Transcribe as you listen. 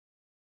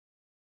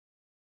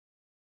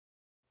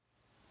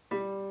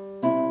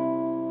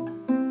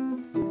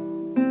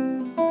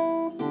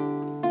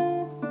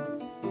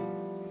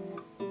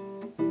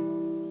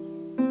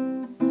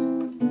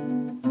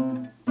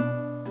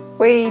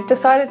We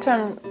decided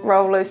to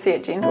enrol Lucy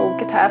at Gentle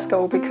Guitar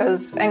School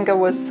because Inga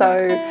was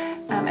so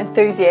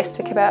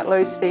enthusiastic about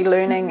Lucy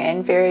learning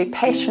and very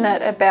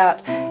passionate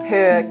about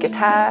her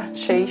guitar.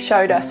 She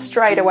showed us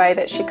straight away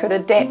that she could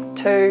adapt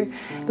to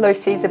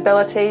Lucy's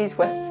abilities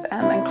with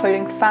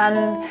including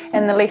fun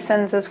in the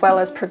lessons as well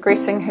as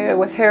progressing her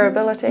with her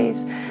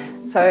abilities.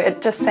 So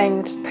it just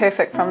seemed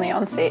perfect from the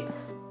onset.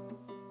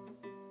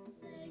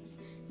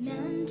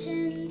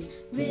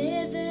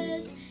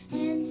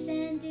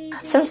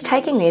 Since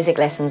taking music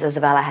lessons,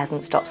 Isabella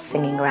hasn't stopped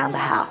singing around the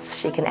house.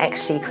 She can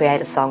actually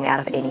create a song out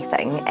of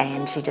anything,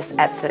 and she just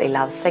absolutely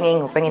loves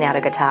singing or bringing out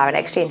a guitar and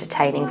actually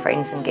entertaining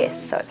friends and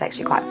guests, so it's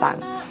actually quite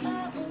fun.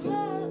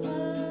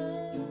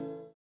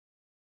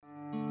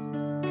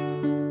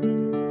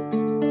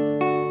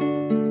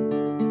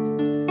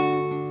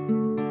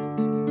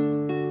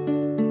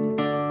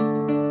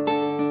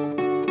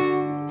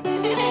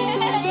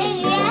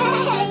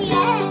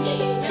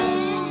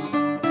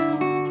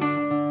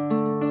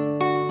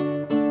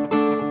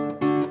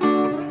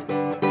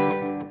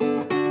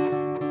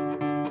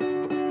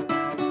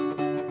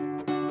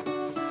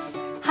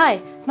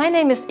 Hi, my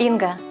name is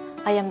Inga.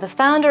 I am the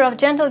founder of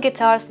Gentle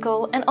Guitar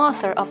School and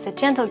author of the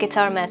Gentle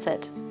Guitar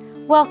Method.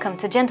 Welcome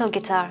to Gentle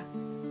Guitar.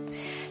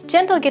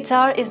 Gentle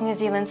Guitar is New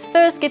Zealand's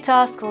first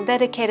guitar school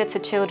dedicated to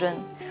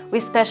children.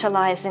 We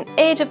specialize in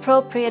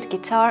age-appropriate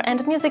guitar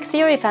and music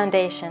theory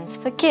foundations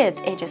for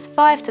kids ages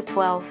 5 to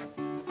 12.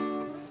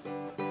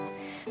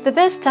 The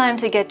best time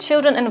to get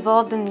children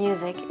involved in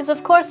music is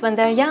of course when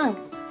they're young.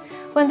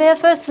 When they are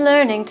first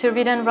learning to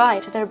read and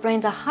write, their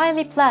brains are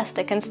highly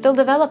plastic and still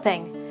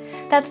developing.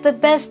 That's the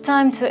best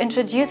time to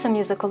introduce a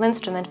musical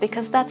instrument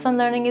because that's when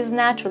learning is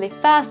naturally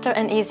faster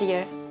and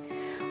easier.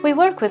 We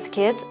work with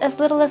kids as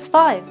little as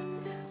 5.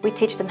 We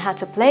teach them how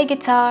to play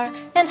guitar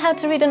and how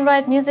to read and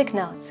write music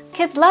notes.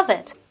 Kids love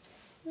it.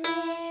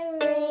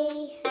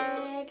 Mary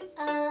had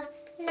a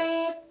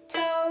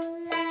little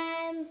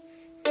lamb,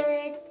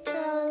 little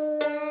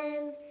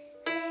lamb,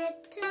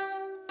 little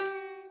lamb.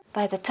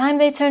 By the time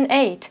they turn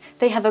 8,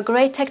 they have a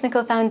great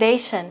technical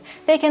foundation.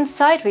 They can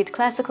sight read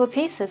classical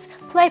pieces,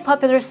 play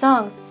popular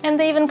songs, and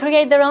they even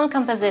create their own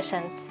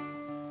compositions.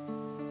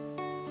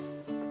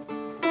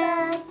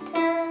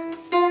 Butterfly,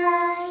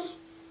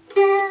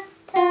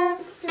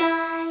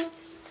 butterfly,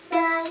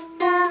 fly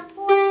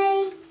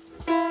away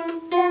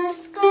in the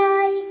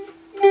sky,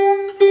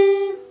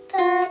 lovely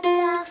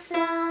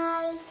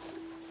butterfly.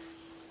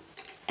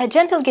 At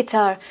Gentle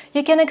Guitar,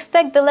 you can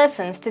expect the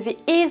lessons to be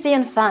easy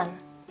and fun.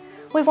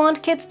 We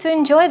want kids to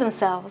enjoy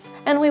themselves,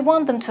 and we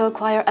want them to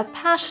acquire a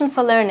passion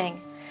for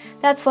learning.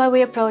 That's why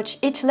we approach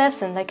each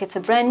lesson like it's a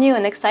brand new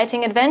and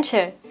exciting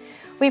adventure.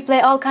 We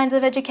play all kinds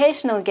of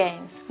educational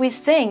games. We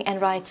sing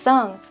and write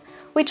songs.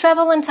 We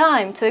travel in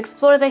time to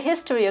explore the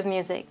history of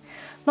music.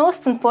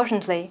 Most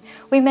importantly,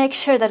 we make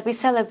sure that we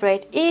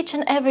celebrate each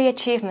and every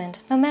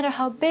achievement, no matter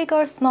how big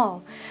or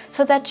small,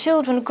 so that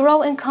children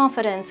grow in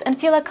confidence and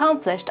feel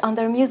accomplished on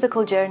their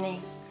musical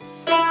journey.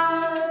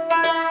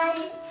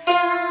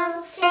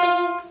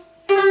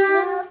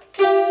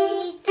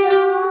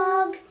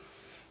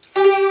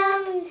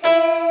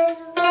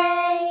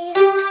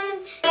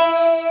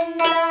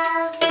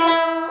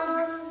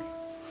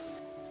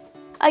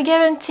 I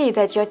guarantee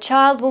that your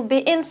child will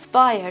be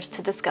inspired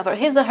to discover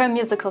his or her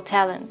musical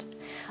talent.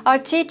 Our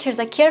teachers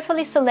are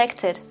carefully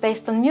selected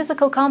based on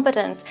musical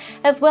competence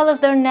as well as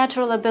their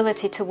natural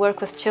ability to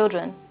work with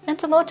children and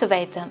to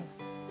motivate them.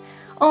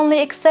 Only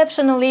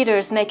exceptional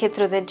leaders make it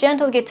through the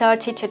Gentle Guitar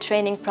teacher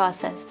training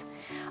process.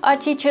 Our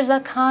teachers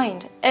are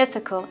kind,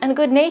 ethical, and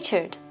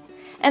good-natured.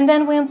 And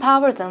then we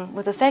empower them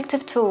with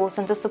effective tools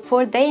and the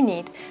support they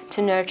need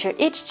to nurture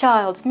each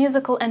child's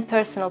musical and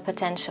personal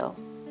potential.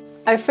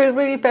 I feel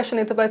really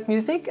passionate about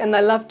music and I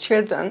love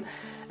children,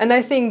 and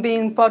I think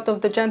being part of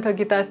the Gentle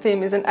Guitar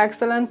team is an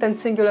excellent and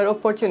singular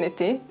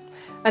opportunity,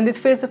 and it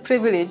feels a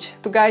privilege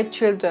to guide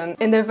children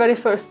in their very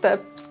first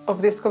steps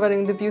of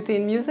discovering the beauty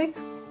in music.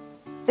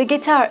 The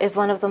guitar is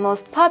one of the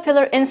most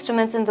popular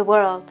instruments in the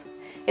world.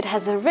 It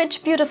has a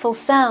rich, beautiful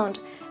sound,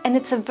 and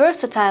it's a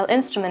versatile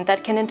instrument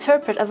that can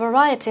interpret a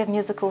variety of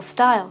musical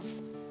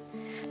styles.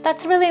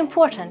 That's really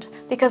important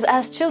because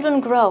as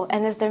children grow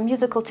and as their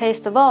musical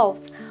taste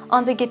evolves,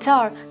 on the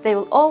guitar they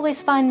will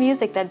always find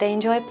music that they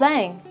enjoy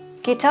playing.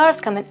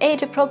 Guitars come in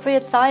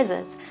age-appropriate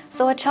sizes,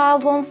 so a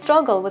child won't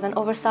struggle with an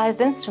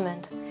oversized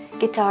instrument.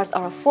 Guitars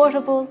are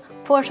affordable,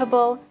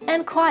 portable,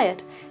 and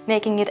quiet,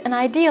 making it an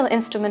ideal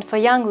instrument for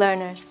young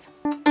learners.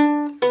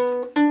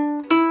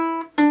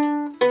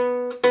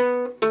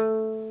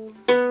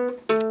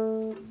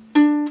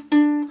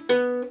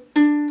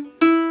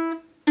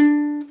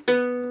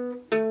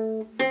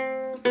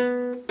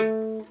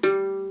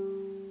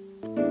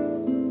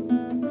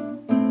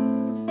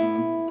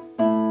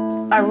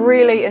 I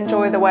really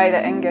enjoy the way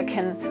that Inga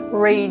can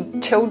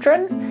read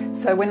children.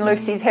 So when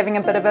Lucy's having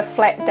a bit of a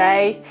flat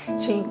day,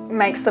 she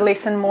makes the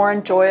lesson more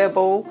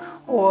enjoyable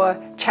or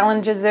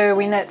challenges her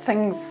when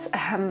things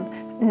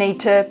need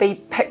to be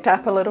picked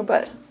up a little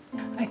bit.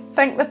 I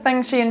think the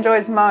thing she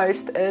enjoys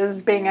most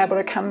is being able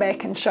to come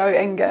back and show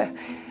Inga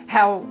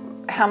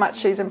how much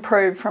she's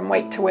improved from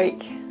week to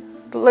week.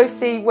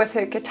 Lucy, with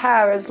her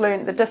guitar, has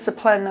learnt the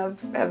discipline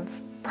of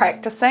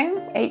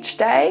practicing each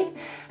day,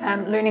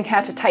 learning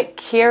how to take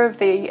care of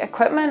the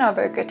equipment of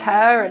her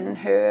guitar and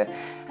her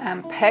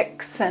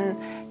picks and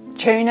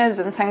tuners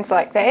and things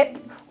like that,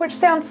 which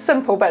sounds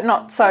simple but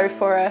not so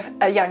for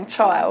a young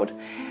child.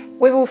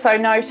 We've also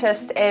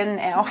noticed in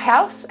our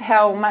house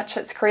how much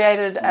it's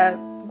created a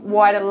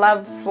wider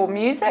love for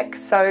music.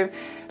 So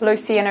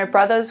Lucy and her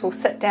brothers will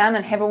sit down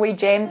and have a wee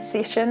jam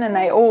session, and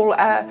they all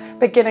are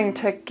beginning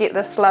to get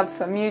this love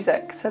for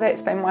music, so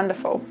that's been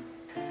wonderful.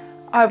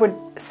 I would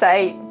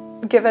say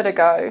give it a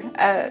go.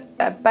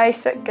 A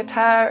basic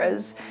guitar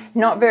is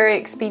not very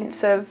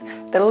expensive,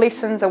 the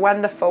lessons are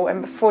wonderful,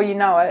 and before you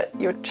know it,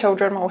 your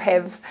children will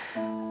have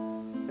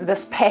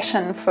this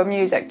passion for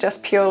music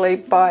just purely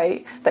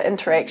by the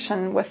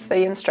interaction with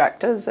the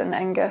instructors in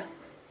Inga.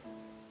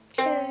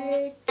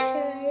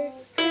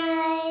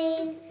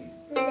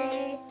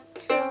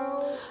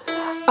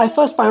 I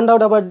first found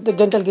out about the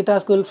Gentle Guitar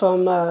School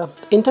from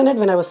internet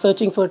when I was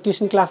searching for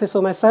tuition classes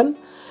for my son,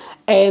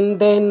 and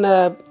then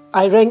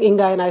I rang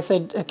Inga and I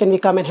said, can we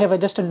come and have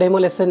just a demo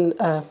lesson,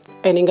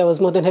 and Inga was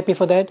more than happy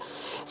for that.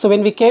 So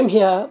when we came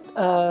here,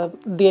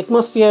 the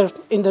atmosphere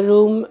in the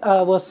room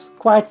was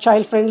quite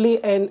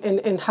child-friendly,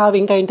 and how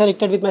Inga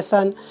interacted with my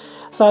son.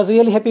 So I was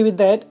really happy with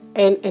that,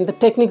 and the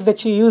techniques that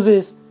she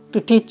uses to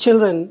teach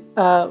children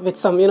with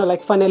some,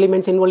 like fun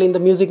elements involved in the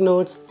music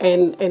notes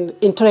and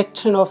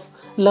interaction of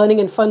learning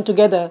and fun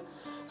together.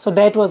 So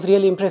that was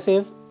really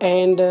impressive.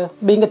 And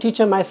being a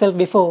teacher myself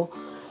before,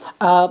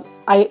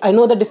 I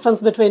know the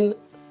difference between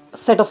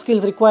set of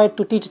skills required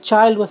to teach a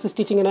child versus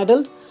teaching an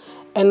adult.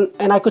 And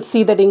I could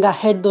see that Inga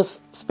had those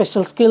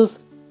special skills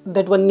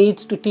that one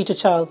needs to teach a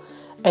child.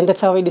 And that's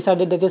how I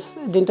decided that this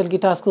Gentle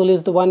Guitar School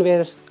is the one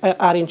where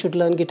Aryan should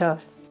learn guitar.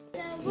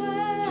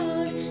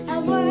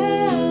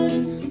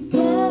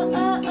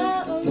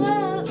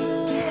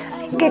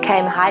 Inga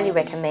came highly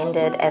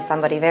recommended as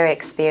somebody very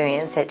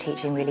experienced at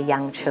teaching really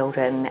young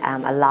children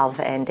a love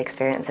and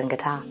experience in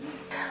guitar.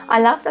 I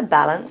love the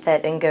balance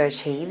that Inga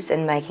achieves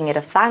in making it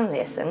a fun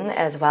lesson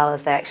as well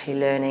as they're actually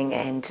learning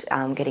and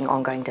getting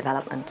ongoing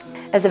development.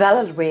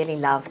 Isabella really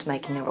loved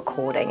making the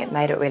recording. It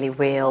made it really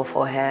real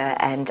for her,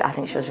 and I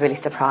think she was really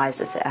surprised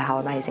at how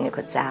amazing it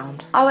could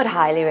sound. I would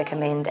highly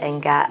recommend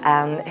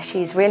Inga.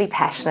 She's really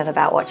passionate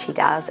about what she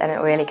does, and it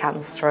really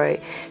comes through.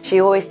 She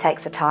always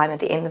takes the time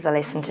at the end of the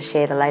lesson to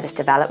share the latest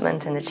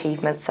development and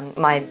achievements. And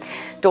my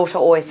daughter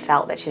always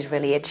felt that she's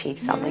really achieved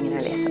something in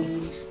her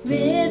lesson.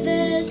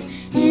 Rivers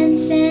and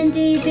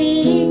sandy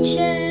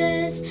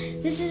beaches,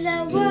 this is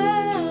our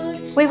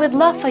world. We would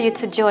love for you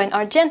to join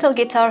our Gentle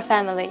Guitar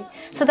family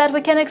so that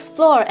we can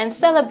explore and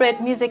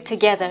celebrate music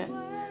together.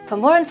 For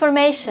more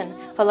information,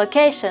 for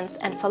locations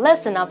and for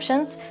lesson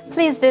options,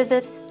 please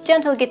visit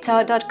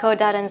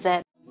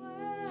gentleguitar.co.nz.